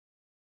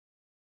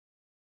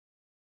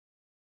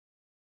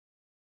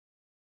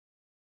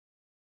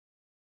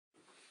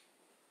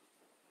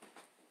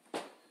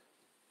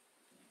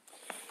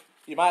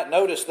You might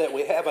notice that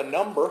we have a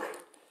number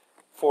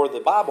for the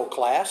Bible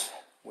class.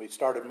 We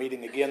started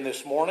meeting again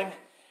this morning.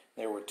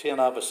 There were 10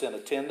 of us in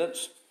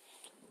attendance.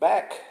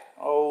 Back,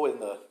 in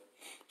the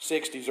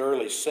 60s,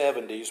 early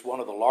 70s, one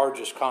of the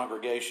largest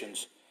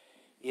congregations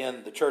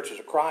in the Churches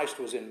of Christ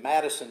was in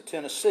Madison,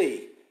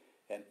 Tennessee.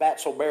 And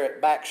Batzel Barrett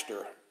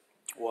Baxter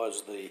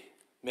was the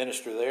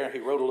minister there. He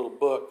wrote a little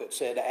book that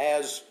said,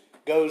 "As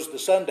goes the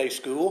Sunday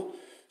school,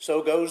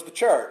 so goes the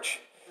church."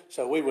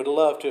 So we would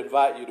love to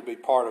invite you to be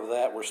part of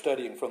that. We're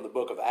studying from the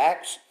book of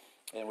Acts,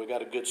 and we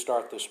got a good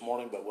start this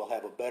morning, but we'll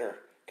have a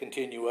better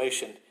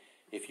continuation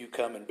if you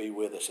come and be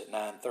with us at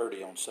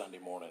 9:30 on Sunday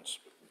mornings.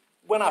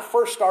 When I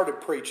first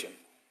started preaching,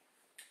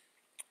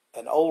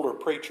 an older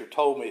preacher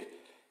told me,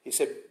 he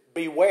said,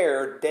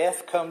 "Beware,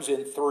 death comes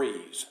in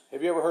threes."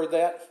 Have you ever heard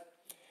that?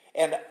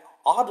 And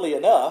oddly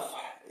enough,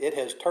 it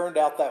has turned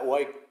out that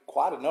way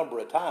quite a number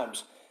of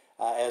times.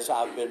 As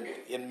I've been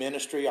in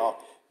ministry,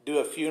 I'll do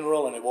a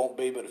funeral, and it won't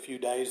be but a few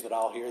days that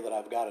I'll hear that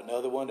I've got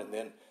another one, and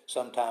then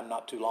sometime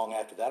not too long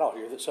after that, I'll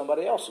hear that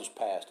somebody else has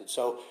passed. And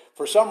so,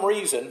 for some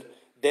reason,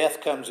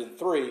 death comes in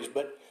threes,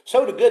 but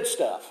so do good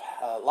stuff.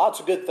 Lots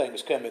of good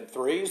things come in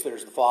threes.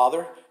 There's the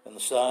Father, and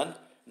the Son, and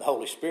the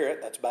Holy Spirit.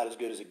 That's about as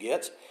good as it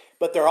gets.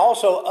 But there are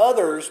also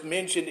others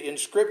mentioned in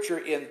Scripture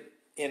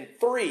in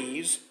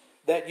threes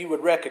that you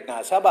would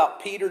recognize. How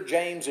about Peter,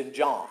 James, and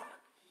John?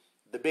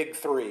 The big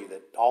three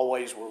that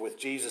always were with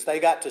Jesus. They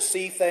got to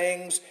see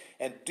things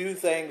and do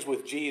things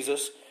with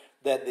Jesus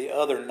that the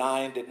other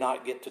 9 did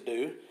not get to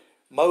do.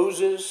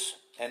 Moses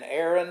and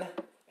Aaron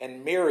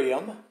and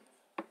Miriam,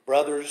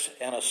 brothers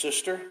and a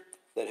sister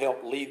that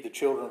helped lead the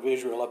children of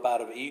Israel up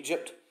out of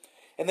Egypt.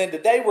 And then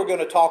today we're going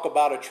to talk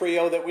about a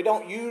trio that we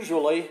don't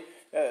usually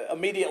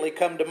immediately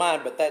come to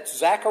mind, but that's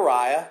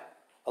Zechariah,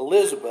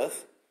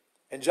 Elizabeth,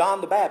 and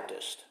John the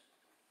Baptist.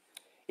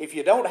 If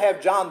you don't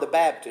have John the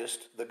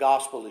Baptist, the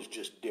gospel is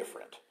just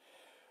different.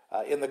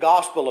 In the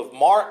Gospel of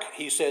Mark,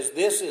 he says,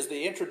 "This is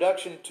the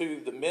introduction to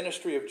the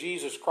ministry of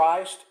Jesus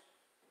Christ,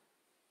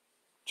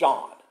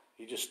 John."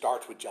 He just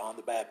starts with John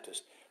the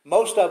Baptist.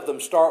 Most of them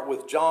start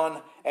with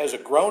John as a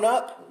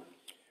grown-up,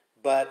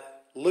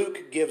 but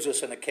Luke gives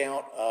us an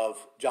account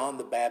of John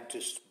the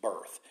Baptist's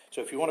birth.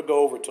 So if you want to go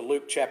over to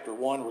Luke chapter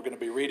 1, we're going to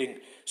be reading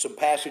some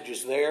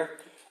passages there.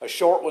 A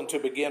short one to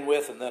begin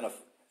with, and then a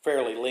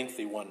fairly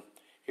lengthy one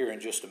here in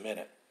just a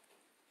minute.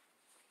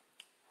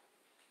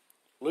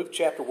 Luke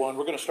chapter 1,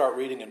 we're going to start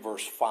reading in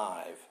verse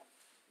 5.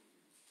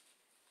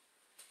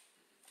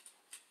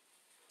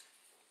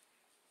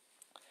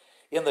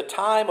 "In the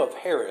time of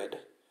Herod,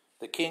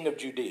 the king of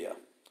Judea,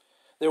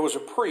 there was a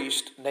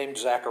priest named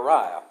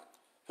Zechariah,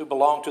 who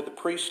belonged to the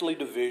priestly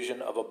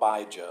division of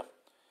Abijah.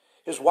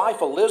 His wife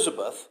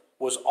Elizabeth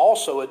was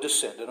also a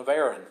descendant of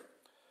Aaron.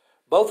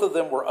 Both of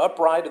them were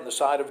upright in the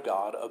sight of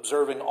God,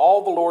 observing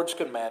all the Lord's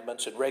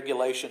commandments and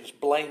regulations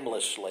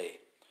blamelessly.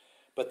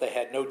 But they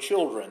had no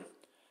children,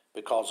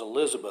 because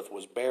Elizabeth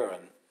was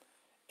barren,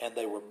 and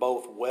they were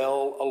both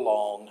well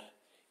along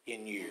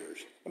in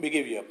years." Let me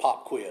give you a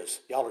pop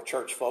quiz. Y'all are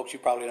church folks. You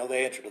probably know the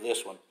answer to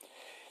this one.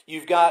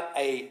 You've got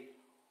a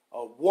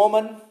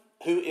woman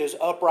who is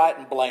upright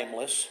and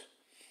blameless,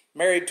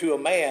 married to a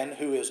man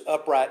who is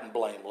upright and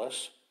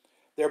blameless.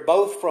 They're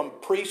both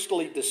from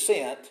priestly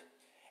descent,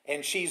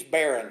 and she's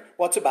barren.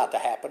 What's about to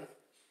happen?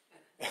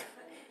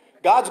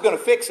 God's going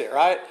to fix it,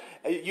 right?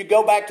 You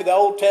go back to the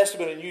Old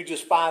Testament and you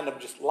just find them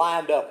just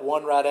lined up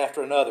one right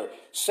after another.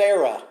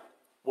 Sarah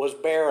was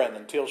barren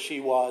until she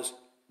was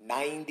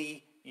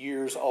 90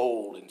 years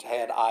old and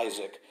had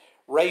Isaac.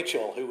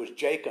 Rachel, who was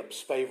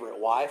Jacob's favorite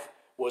wife,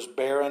 was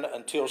barren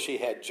until she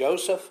had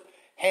Joseph.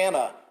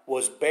 Hannah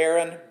was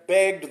barren,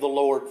 begged the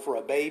Lord for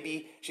a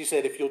baby. She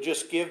said, "If you'll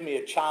just give me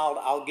a child,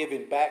 I'll give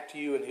him back to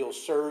you and he'll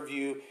serve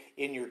you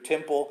in your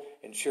temple."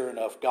 And sure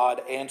enough, God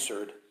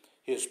answered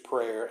his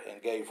prayer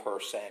and gave her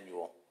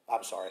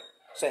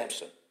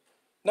Samson.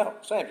 No,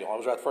 Samuel. I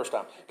was right the first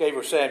time. Gave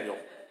her Samuel.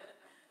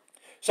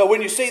 So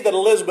when you see that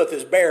Elizabeth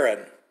is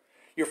barren,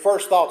 your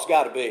first thought's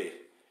got to be,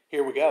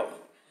 here we go,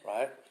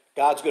 right?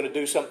 God's going to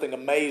do something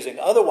amazing.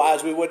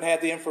 Otherwise, we wouldn't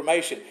have the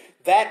information.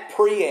 That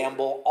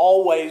preamble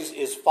always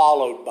is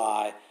followed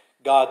by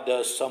God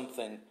does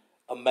something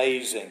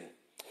amazing.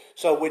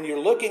 So when you're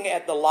looking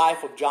at the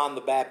life of John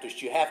the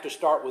Baptist, you have to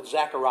start with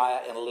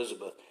Zechariah and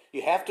Elizabeth.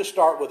 You have to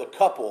start with a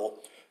couple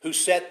who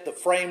set the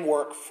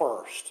framework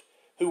first,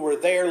 who were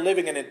there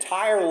living an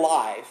entire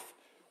life,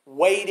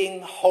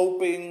 waiting,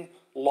 hoping,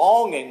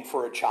 longing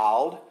for a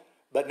child,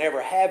 but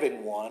never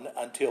having one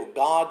until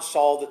God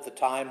saw that the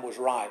time was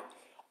right.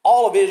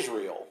 All of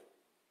Israel,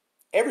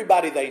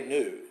 everybody they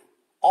knew,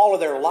 all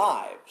of their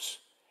lives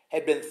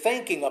had been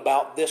thinking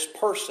about this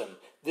person,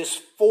 this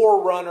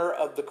forerunner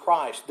of the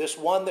Christ, this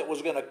one that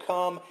was going to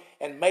come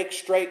and make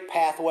straight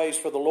pathways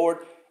for the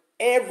Lord.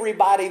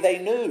 Everybody they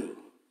knew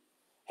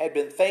had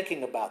been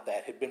thinking about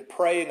that, had been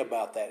praying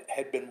about that,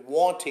 had been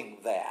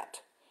wanting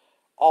that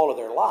all of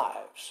their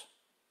lives.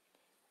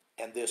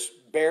 And this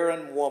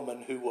barren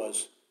woman who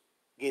was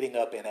getting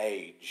up in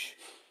age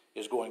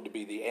is going to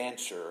be the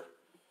answer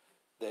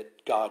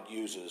that God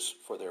uses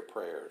for their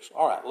prayers.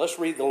 All right, let's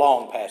read the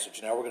long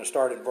passage now. We're going to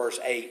start in verse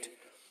 8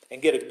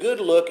 and get a good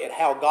look at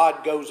how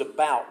God goes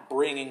about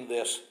bringing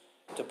this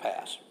to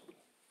pass.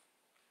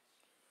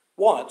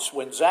 Once,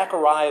 when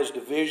Zechariah's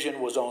division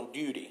was on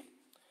duty,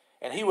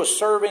 and he was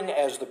serving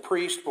as the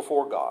priest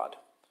before God,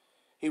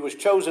 he was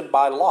chosen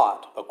by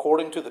lot,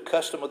 according to the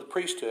custom of the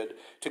priesthood,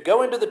 to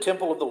go into the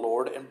temple of the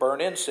Lord and burn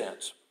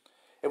incense.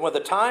 And when the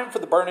time for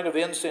the burning of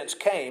incense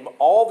came,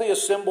 all the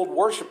assembled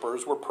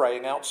worshipers were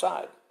praying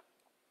outside.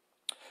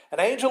 An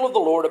angel of the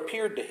Lord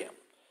appeared to him,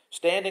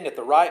 standing at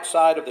the right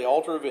side of the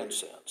altar of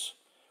incense.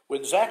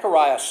 When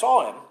Zechariah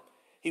saw him,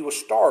 he was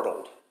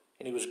startled,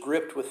 and he was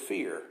gripped with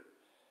fear.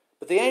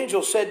 But the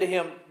angel said to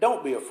him,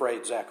 "Don't be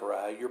afraid,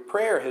 Zechariah. Your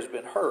prayer has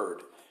been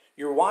heard.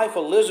 Your wife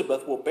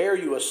Elizabeth will bear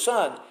you a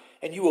son,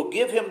 and you will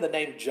give him the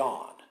name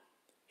John.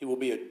 He will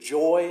be a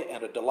joy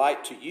and a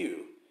delight to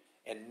you,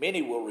 and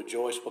many will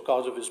rejoice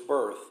because of his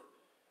birth.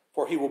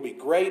 For he will be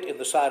great in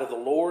the sight of the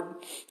Lord.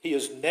 He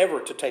is never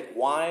to take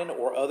wine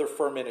or other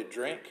fermented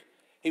drink.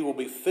 He will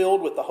be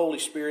filled with the Holy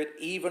Spirit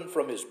even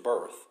from his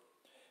birth.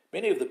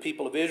 Many of the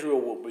people of Israel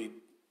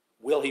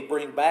will he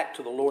bring back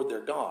to the Lord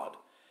their God.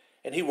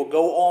 And he will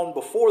go on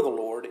before the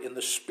Lord in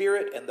the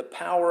spirit and the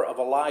power of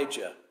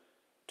Elijah,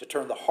 to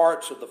turn the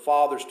hearts of the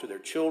fathers to their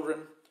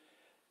children,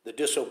 the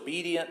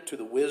disobedient to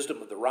the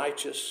wisdom of the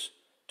righteous,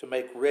 to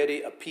make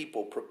ready a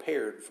people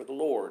prepared for the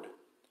Lord."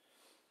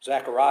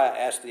 Zechariah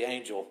asked the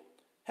angel,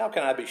 "How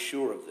can I be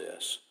sure of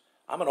this?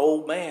 I'm an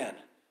old man,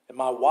 and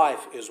my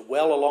wife is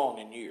well along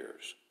in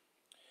years."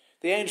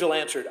 The angel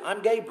answered,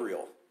 "I'm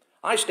Gabriel.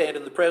 I stand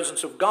in the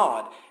presence of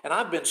God, and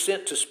I've been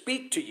sent to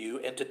speak to you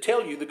and to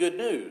tell you the good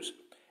news.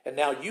 And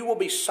now you will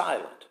be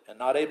silent and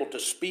not able to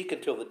speak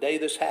until the day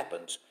this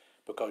happens,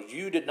 because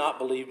you did not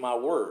believe my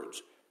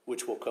words,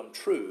 which will come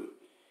true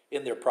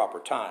in their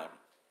proper time."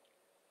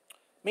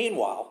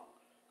 Meanwhile,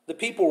 the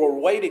people were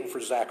waiting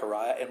for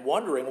Zechariah and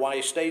wondering why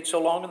he stayed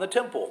so long in the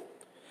temple.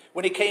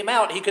 When he came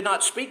out, he could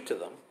not speak to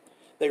them.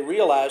 They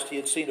realized he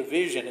had seen a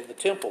vision in the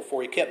temple,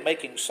 for he kept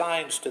making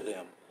signs to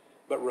them,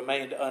 but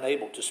remained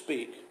unable to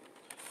speak.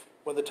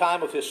 When the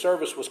time of his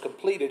service was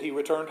completed, he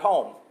returned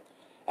home.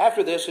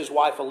 After this, his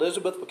wife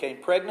Elizabeth became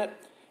pregnant,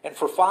 and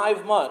for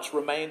 5 months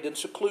remained in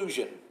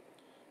seclusion.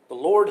 "The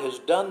Lord has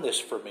done this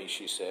for me,"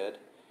 she said.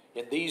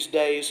 "In these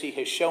days he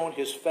has shown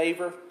his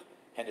favor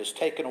and has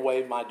taken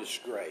away my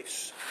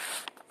disgrace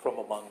from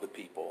among the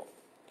people."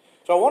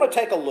 So I want to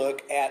take a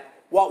look at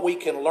what we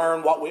can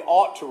learn, what we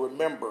ought to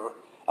remember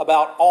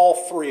about all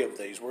three of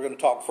these. We're going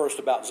to talk first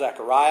about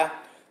Zechariah,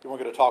 then we're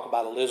going to talk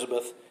about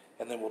Elizabeth,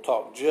 and then we'll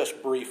talk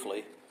just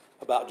briefly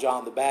about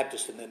John the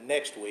Baptist, and then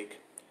next week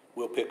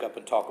we'll pick up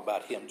and talk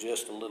about him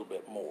just a little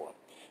bit more.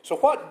 So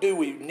what do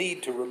we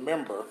need to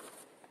remember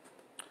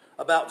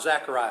about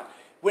Zechariah?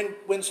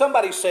 When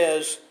somebody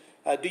says,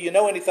 "Do you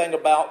know anything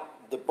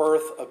about the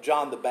birth of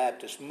John the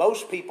Baptist?"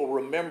 most people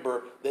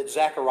remember that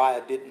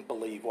Zechariah didn't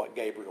believe what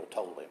Gabriel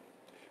told him.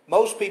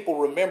 Most people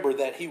remember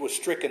that he was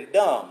stricken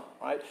dumb,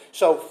 right?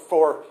 So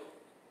for,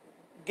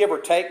 give or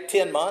take,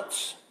 10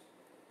 months,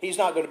 he's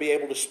not going to be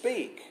able to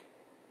speak.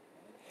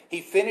 He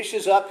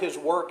finishes up his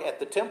work at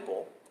the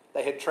temple.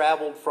 They had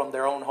traveled from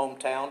their own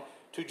hometown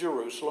to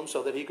Jerusalem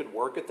so that he could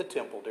work at the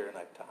temple during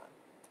that time.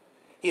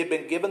 He had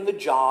been given the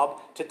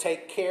job to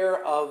take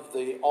care of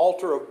the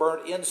altar of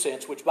burnt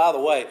incense, which, by the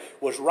way,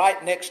 was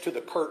right next to the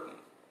curtain.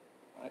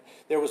 Right?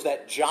 There was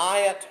that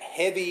giant,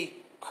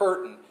 heavy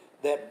curtain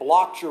that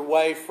blocked your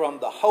way from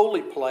the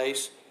holy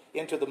place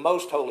into the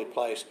most holy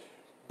place.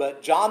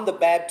 But John the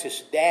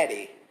Baptist's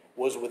daddy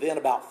was within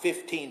about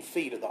 15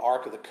 feet of the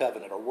Ark of the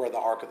Covenant, or where the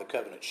Ark of the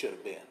Covenant should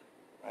have been.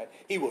 Right?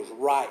 He was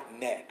right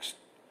next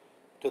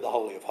to the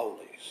Holy of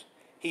Holies.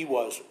 He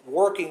was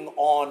working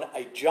on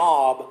a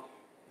job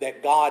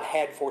that God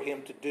had for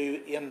him to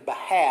do in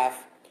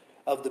behalf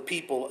of the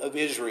people of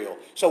Israel.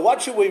 So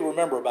what should we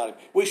remember about him?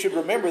 We should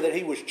remember that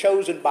he was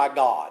chosen by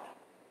God.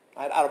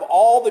 Right? Out of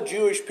all the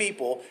Jewish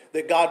people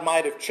that God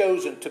might have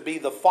chosen to be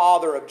the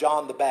father of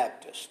John the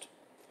Baptist,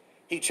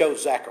 he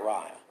chose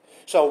Zechariah.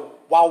 So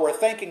while we're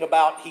thinking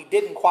about he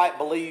didn't quite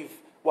believe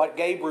what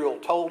Gabriel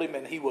told him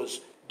and he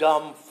was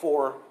dumb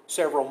for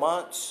several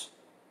months,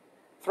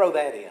 throw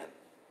that in.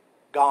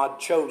 God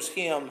chose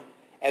him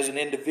as an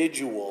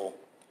individual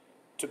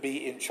to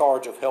be in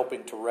charge of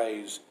helping to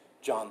raise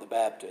John the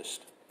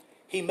Baptist.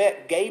 He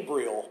met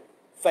Gabriel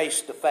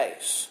face to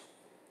face.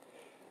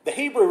 The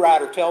Hebrew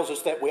writer tells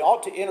us that we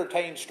ought to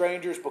entertain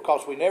strangers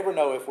because we never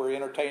know if we're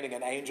entertaining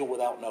an angel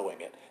without knowing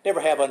it. Never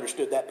have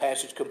understood that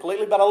passage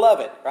completely, but I love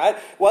it, right?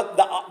 What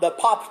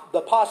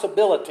the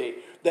possibility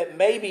that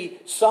maybe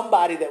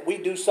somebody that we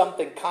do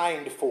something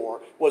kind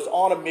for was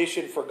on a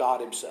mission for God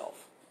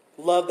himself.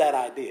 Love that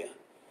idea.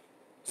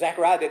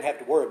 Zechariah didn't have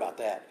to worry about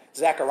that.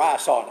 Zechariah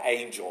saw an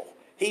angel.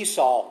 He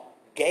saw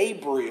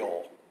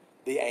Gabriel,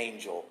 the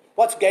angel.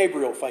 What's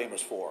Gabriel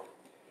famous for?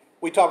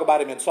 We talk about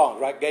him in songs,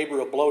 right?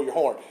 Gabriel, blow your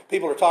horn.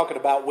 People are talking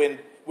about when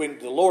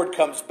the Lord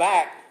comes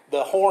back,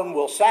 the horn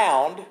will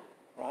sound,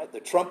 right?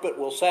 The trumpet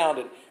will sound,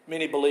 and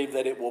many believe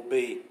that it will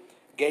be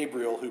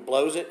Gabriel who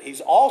blows it.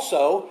 He's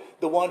also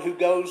the one who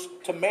goes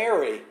to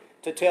Mary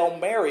to tell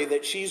Mary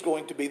that she's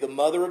going to be the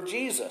mother of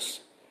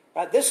Jesus.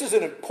 Right? This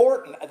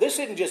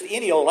isn't just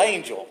any old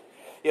angel,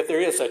 if there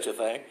is such a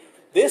thing.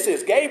 This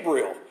is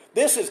Gabriel.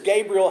 This is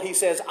Gabriel. He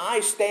says, I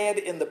stand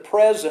in the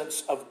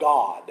presence of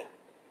God.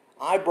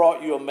 I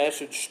brought you a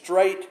message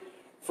straight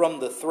from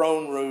the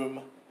throne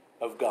room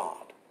of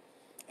God.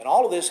 And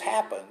all of this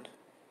happened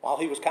while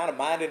he was kind of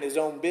minding his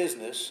own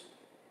business,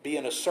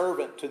 being a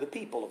servant to the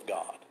people of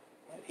God.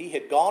 He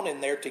had gone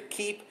in there to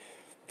keep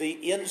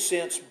the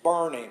incense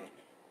burning.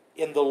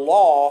 In the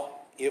law,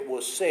 it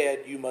was said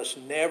you must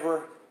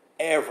never,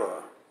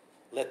 ever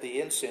let the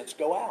incense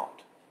go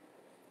out.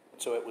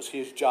 And so it was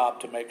his job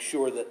to make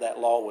sure that that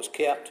law was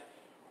kept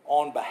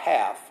on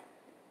behalf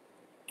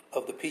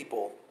of the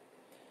people.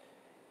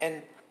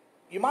 And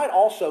you might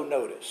also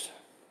notice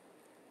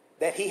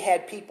that he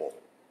had people.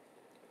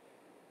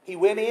 He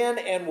went in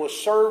and was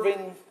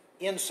serving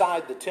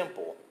inside the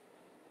temple,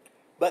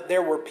 but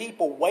there were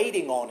people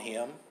waiting on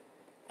him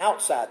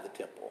outside the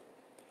temple.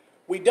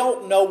 We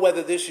don't know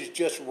whether this is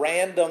just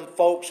random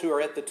folks who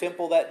are at the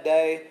temple that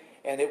day,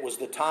 and it was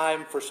the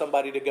time for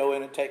somebody to go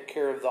in and take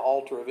care of the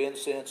altar of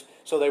incense,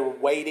 so they were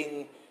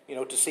waiting,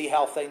 to see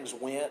how things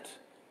went.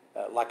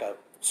 Like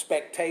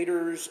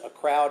spectators, a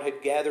crowd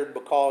had gathered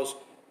because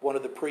one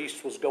of the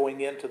priests was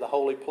going into the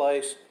holy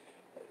place.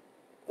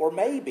 Or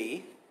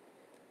maybe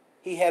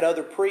he had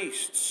other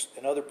priests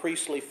and other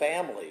priestly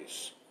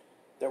families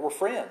that were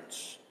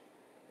friends,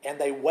 and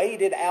they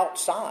waited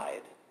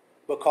outside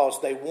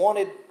because they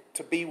wanted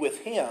to be with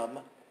him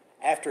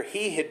after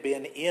he had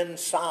been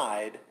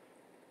inside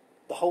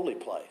the holy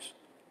place.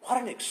 What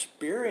an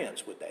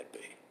experience would that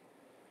be?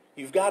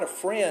 You've got a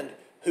friend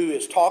who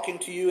is talking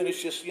to you and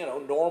it's just,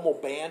 normal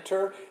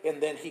banter,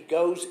 and then he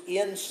goes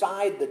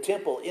inside the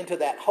temple into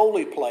that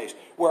holy place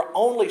where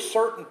only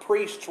certain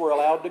priests were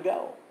allowed to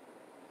go.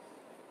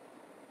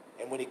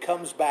 And when he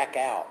comes back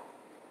out,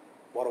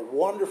 what a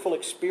wonderful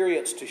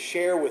experience to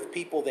share with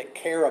people that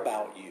care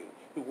about you,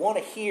 who want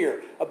to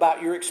hear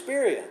about your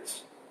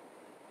experience.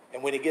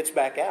 And when he gets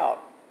back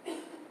out,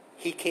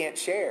 he can't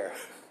share.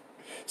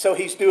 So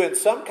he's doing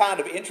some kind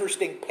of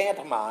interesting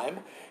pantomime.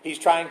 He's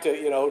trying to,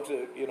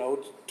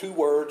 two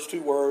words,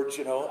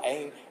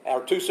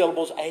 or two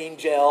syllables,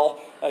 angel.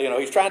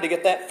 He's trying to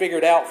get that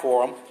figured out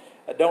for them.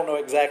 I don't know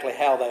exactly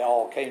how they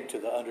all came to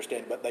the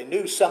understanding, but they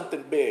knew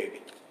something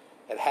big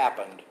had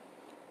happened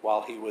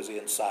while he was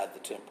inside the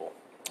temple.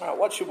 All right,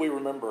 what should we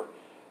remember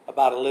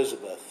about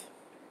Elizabeth?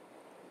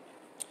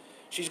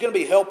 She's going to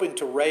be helping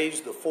to raise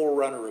the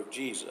forerunner of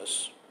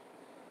Jesus.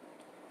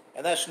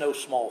 And that's no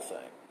small thing.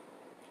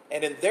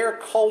 And in their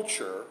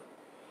culture,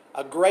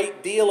 a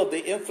great deal of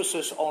the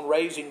emphasis on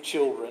raising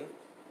children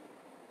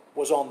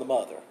was on the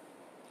mother.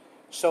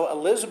 So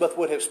Elizabeth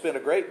would have spent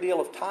a great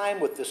deal of time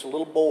with this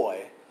little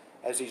boy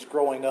as he's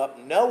growing up,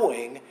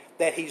 knowing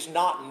that he's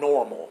not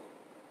normal.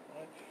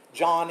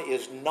 John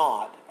is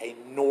not a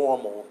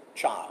normal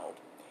child.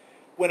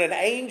 When an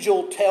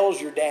angel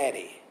tells your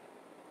daddy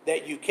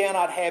that you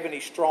cannot have any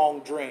strong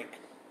drink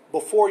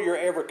before you're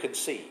ever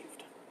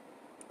conceived,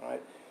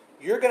 right?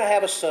 You're going to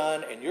have a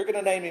son and you're going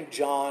to name him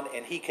John,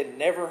 and he can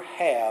never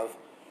have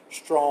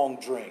strong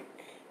drink.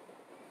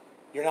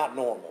 You're not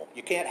normal.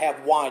 You can't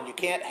have wine. You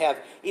can't have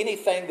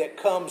anything that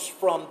comes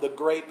from the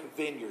grape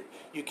vineyard.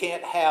 You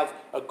can't have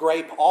a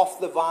grape off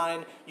the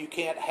vine. You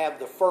can't have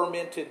the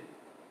fermented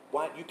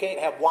wine. You can't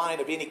have wine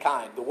of any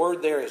kind. The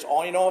word there is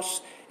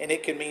oinos, and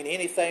it can mean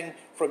anything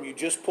from you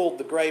just pulled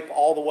the grape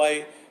all the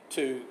way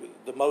to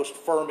the most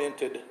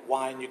fermented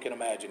wine you can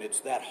imagine.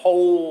 It's that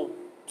whole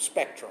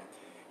spectrum.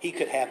 He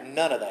could have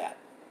none of that.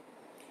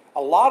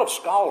 A lot of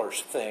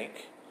scholars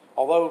think,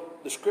 although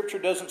the scripture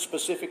doesn't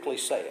specifically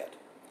say it,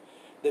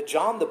 that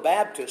John the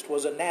Baptist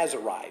was a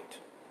Nazarite.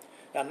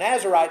 Now,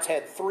 Nazarites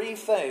had three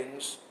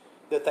things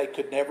that they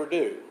could never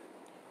do.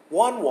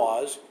 One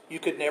was you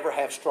could never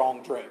have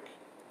strong drink.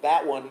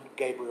 That one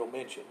Gabriel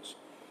mentions.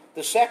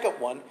 The second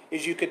one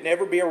is you could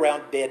never be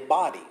around dead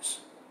bodies.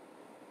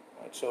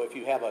 Right? So if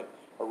you have a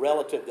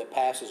relative that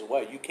passes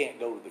away, you can't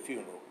go to the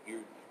funeral.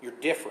 You're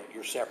different.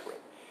 You're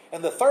separate.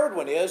 And the third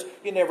one is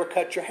you never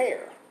cut your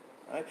hair.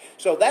 Right?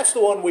 So that's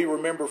the one we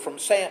remember from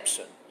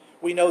Samson.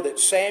 We know that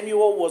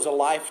Samuel was a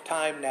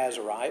lifetime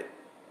Nazarite.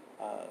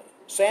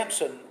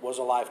 Samson was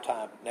a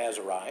lifetime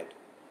Nazarite.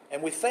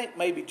 And we think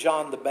maybe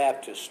John the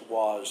Baptist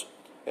was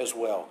as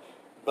well.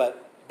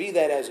 But be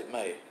that as it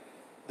may,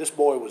 this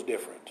boy was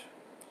different.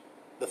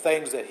 The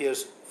things that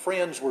his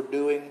friends were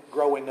doing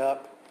growing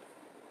up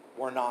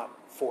were not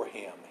for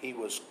him. He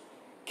was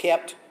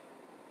kept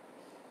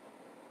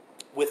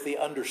with the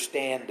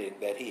understanding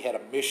that he had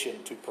a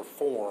mission to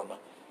perform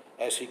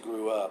as he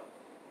grew up.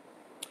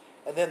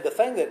 And then the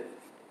thing that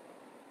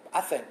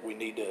I think we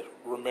need to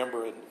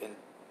remember, and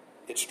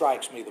it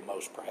strikes me the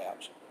most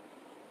perhaps,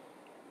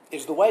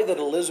 is the way that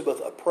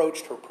Elizabeth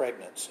approached her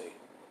pregnancy.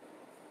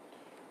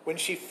 When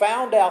she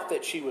found out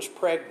that she was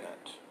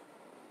pregnant,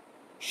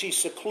 she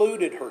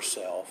secluded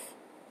herself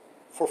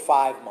for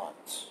 5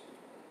 months.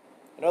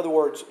 In other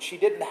words, she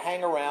didn't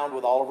hang around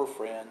with all of her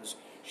friends.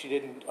 She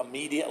didn't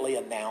immediately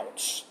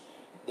announce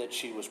that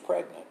she was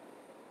pregnant.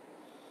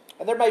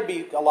 And there may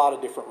be a lot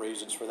of different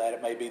reasons for that.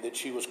 It may be that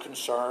she was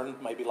concerned,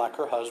 maybe like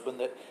her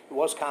husband, that it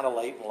was kind of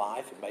late in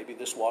life and maybe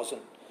this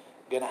wasn't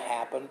going to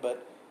happen.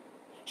 But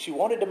she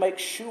wanted to make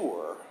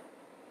sure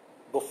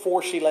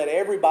before she let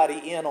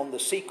everybody in on the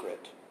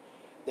secret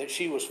that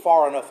she was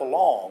far enough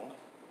along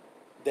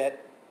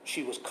that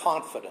she was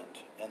confident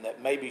and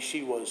that maybe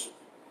she was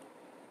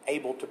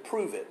able to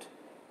prove it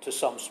to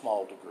some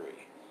small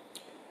degree.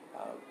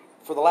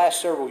 For the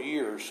last several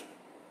years,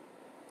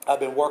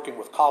 I've been working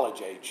with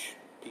college-age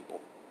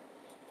people.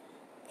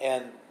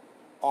 And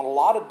on a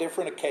lot of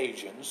different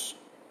occasions,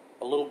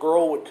 a little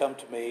girl would come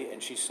to me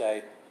and she'd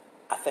say,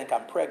 "I think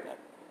I'm pregnant.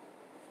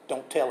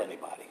 Don't tell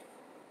anybody."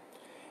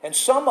 And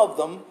some of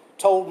them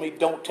told me,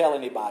 "Don't tell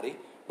anybody,"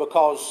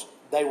 because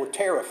they were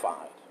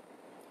terrified.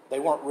 They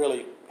weren't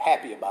really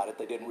happy about it.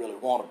 They didn't really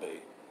want to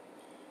be.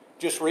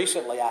 Just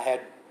recently, I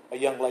had a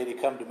young lady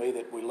come to me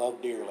that we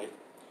love dearly.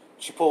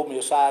 She pulled me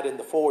aside in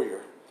the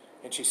foyer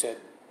and she said,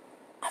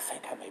 "I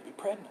think I may be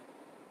pregnant."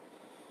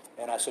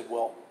 And I said,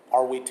 "Well,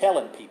 are we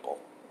telling people?"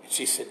 And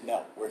she said,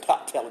 "No, we're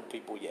not telling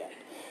people yet."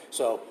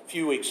 So a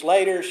few weeks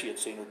later, she had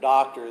seen her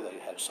doctor. They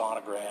had a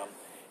sonogram.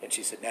 And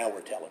she said, "Now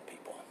we're telling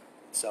people."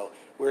 So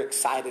we're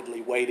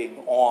excitedly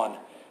waiting on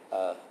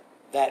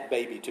that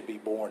baby to be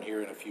born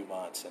here in a few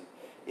months. And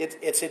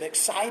it's an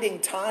exciting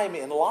time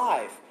in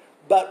life.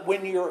 But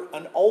when you're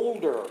an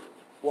older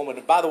woman,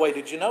 and by the way,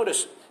 did you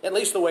notice, at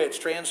least the way it's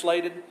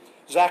translated,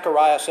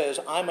 Zechariah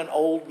says, "I'm an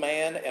old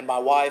man and my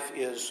wife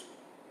is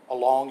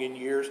along in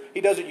years."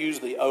 He doesn't use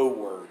the O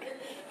word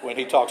when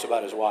he talks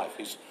about his wife.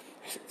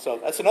 So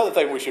that's another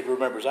thing we should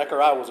remember.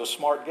 Zechariah was a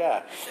smart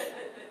guy.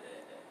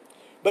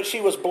 But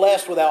she was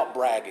blessed without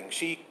bragging.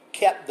 She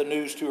kept the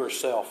news to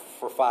herself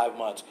for 5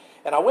 months.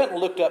 And I went and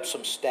looked up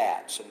some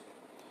stats. And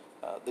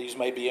these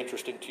may be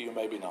interesting to you,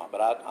 maybe not, but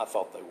I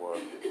thought they were.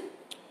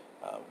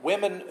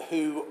 Women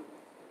who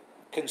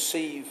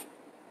conceive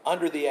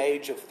under the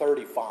age of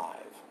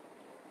 35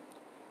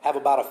 have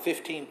about a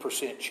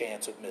 15%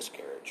 chance of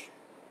miscarriage.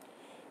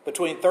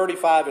 Between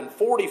 35 and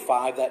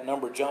 45, that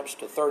number jumps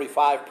to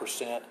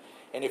 35%.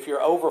 And if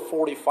you're over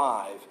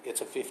 45,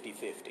 it's a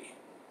 50-50.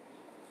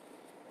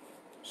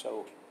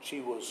 So she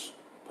was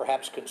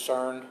perhaps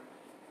concerned,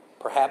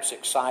 perhaps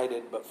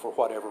excited, but for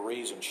whatever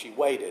reason, she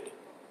waited.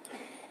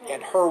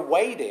 And her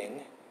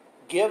waiting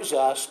gives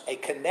us a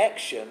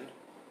connection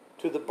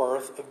to the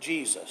birth of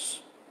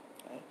Jesus.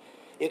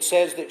 It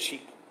says that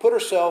she put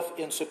herself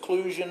in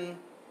seclusion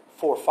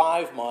for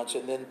 5 months,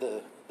 and then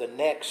the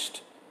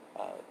next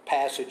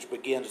passage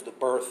begins the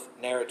birth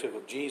narrative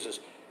of Jesus.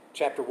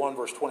 Chapter 1,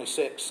 verse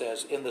 26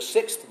 says, "In the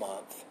 6th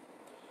month,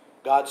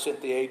 God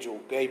sent the angel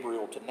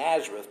Gabriel to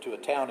Nazareth, to a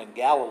town in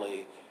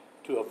Galilee,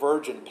 to a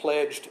virgin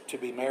pledged to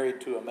be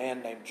married to a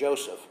man named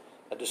Joseph,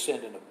 a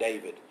descendant of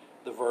David.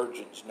 The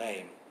virgin's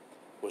name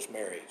was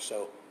Mary."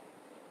 So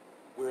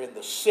we're in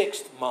the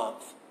 6th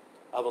month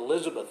of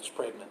Elizabeth's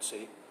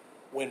pregnancy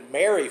when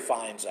Mary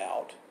finds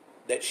out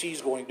that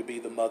she's going to be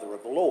the mother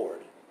of the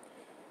Lord.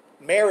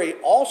 Mary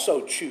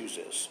also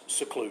chooses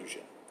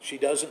seclusion. She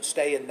doesn't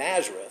stay in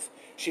Nazareth.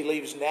 She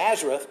leaves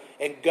Nazareth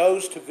and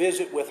goes to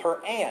visit with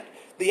her aunt.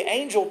 The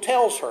angel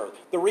tells her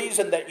the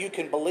reason that you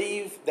can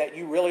believe that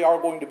you really are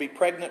going to be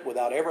pregnant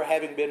without ever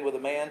having been with a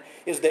man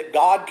is that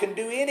God can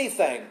do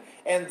anything.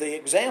 And the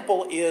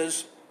example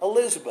is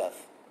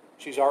Elizabeth.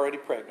 She's already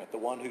pregnant, the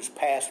one who's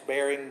past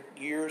bearing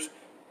years.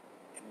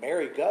 And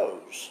Mary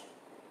goes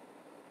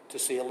to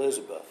see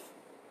Elizabeth.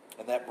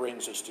 And that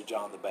brings us to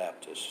John the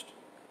Baptist.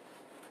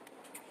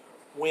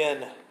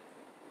 When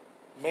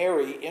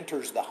Mary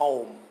enters the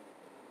home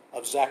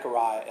of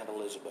Zechariah and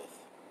Elizabeth,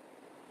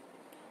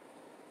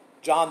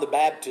 John the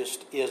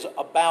Baptist is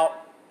about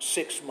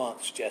 6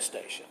 months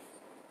gestation.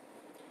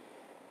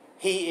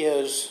 He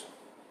is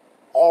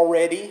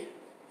already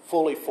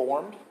fully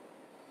formed,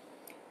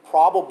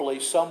 probably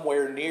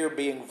somewhere near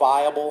being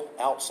viable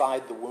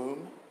outside the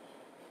womb.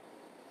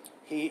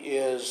 He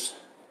is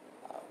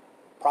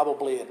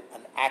probably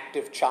an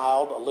active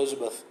child.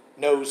 Elizabeth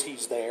knows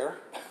he's there.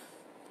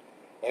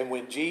 And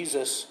when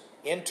Jesus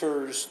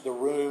enters the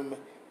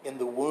room in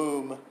the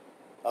womb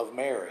of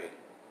Mary,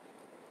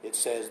 it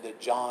says that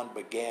John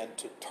began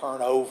to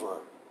turn over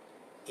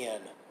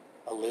in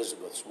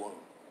Elizabeth's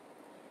womb.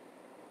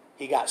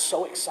 He got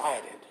so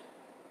excited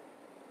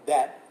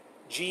that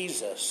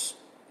Jesus,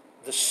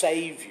 the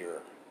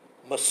Savior,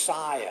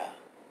 Messiah,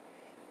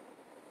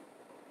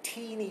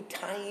 teeny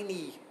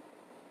tiny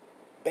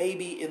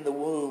baby in the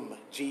womb,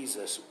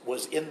 Jesus,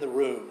 was in the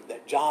room,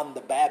 that John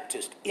the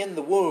Baptist in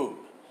the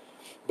womb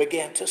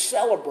began to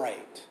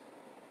celebrate.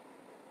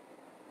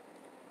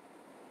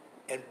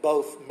 And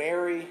both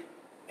Mary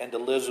and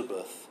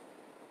Elizabeth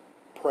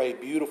pray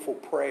beautiful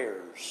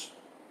prayers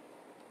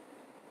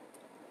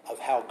of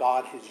how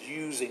God is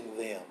using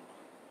them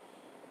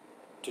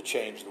to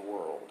change the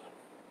world.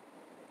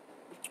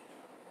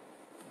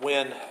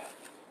 When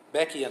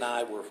Becky and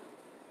I were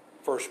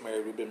first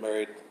married, we've been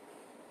married,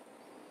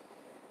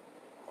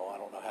 I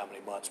don't know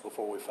many months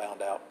before we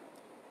found out,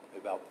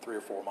 about 3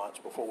 or 4 months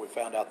before we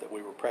found out that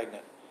we were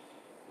pregnant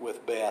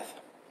with Beth.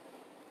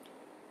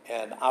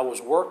 And I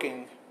was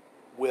working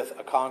with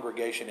a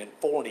congregation in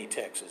Forney,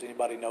 Texas.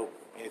 Anybody know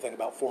anything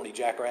about Forney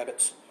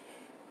jackrabbits?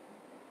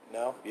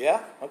 No?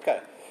 Yeah? Okay.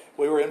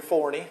 We were in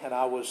Forney, and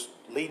I was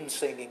leading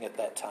singing at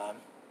that time.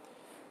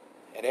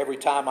 And every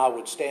time I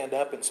would stand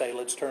up and say,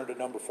 let's turn to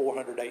number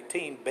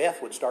 418,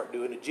 Beth would start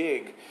doing a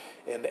jig.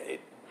 And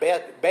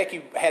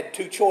Becky had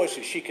two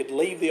choices. She could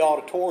leave the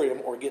auditorium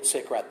or get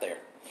sick right there.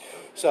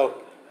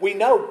 So we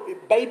know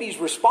babies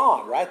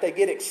respond, right? They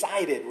get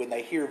excited when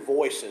they hear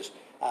voices.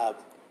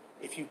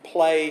 If you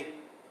play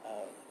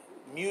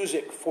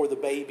music for the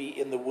baby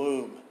in the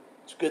womb,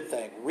 it's a good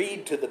thing.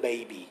 Read to the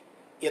baby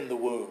in the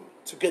womb.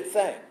 It's a good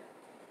thing.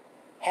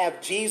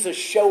 Have Jesus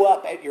show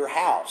up at your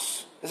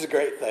house. This is a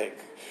great thing.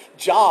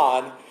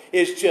 John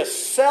is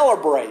just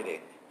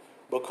celebrating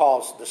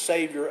because the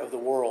Savior of the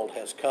world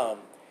has come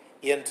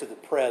into the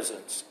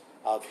presence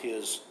of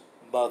his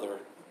mother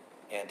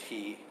and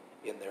he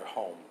in their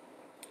home.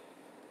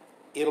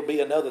 It'll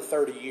be another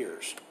 30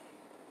 years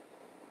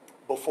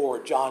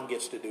before John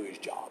gets to do his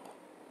job.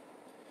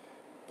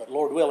 But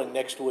Lord willing,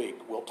 next week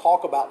we'll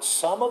talk about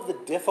some of the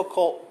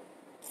difficult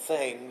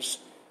things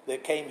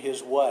that came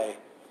his way,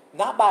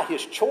 not by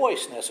his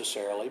choice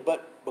necessarily,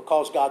 but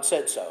because God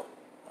said so.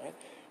 Right?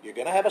 You're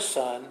going to have a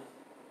son.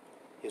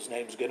 His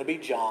name's going to be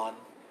John.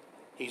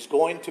 He's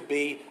going to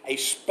be a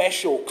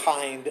special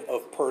kind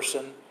of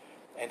person,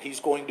 and he's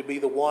going to be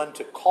the one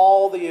to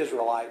call the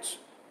Israelites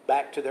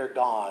back to their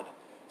God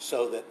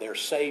so that their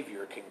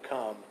Savior can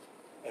come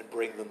and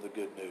bring them the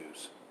good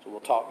news. So we'll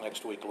talk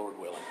next week, Lord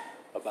willing,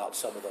 about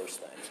some of those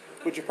things.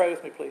 Would you pray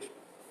with me, please?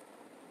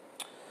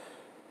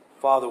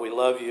 Father, we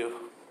love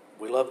you.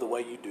 We love the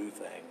way you do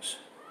things.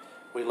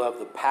 We love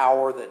the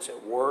power that's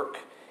at work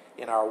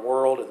in our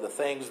world and the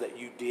things that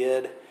you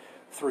did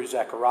through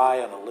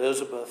Zechariah and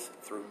Elizabeth,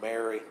 through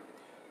Mary,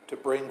 to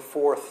bring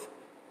forth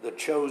the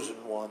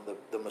chosen one,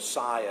 the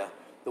Messiah,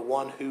 the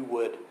one who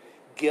would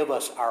give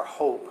us our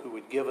hope, who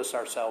would give us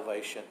our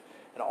salvation.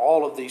 And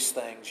all of these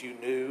things you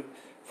knew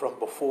from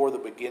before the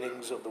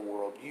beginnings of the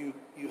world. You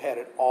had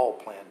it all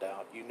planned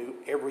out. You knew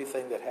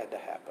everything that had to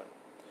happen.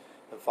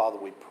 And Father,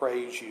 we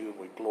praise you and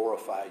we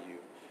glorify you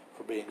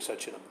for being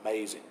such an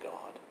amazing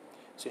God.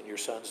 It's in your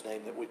Son's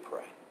name that we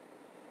pray.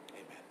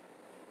 Amen.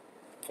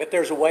 If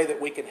there's a way that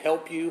we can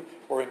help you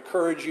or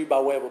encourage you by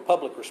way of a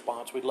public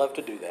response, we'd love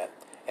to do that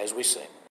as we sing.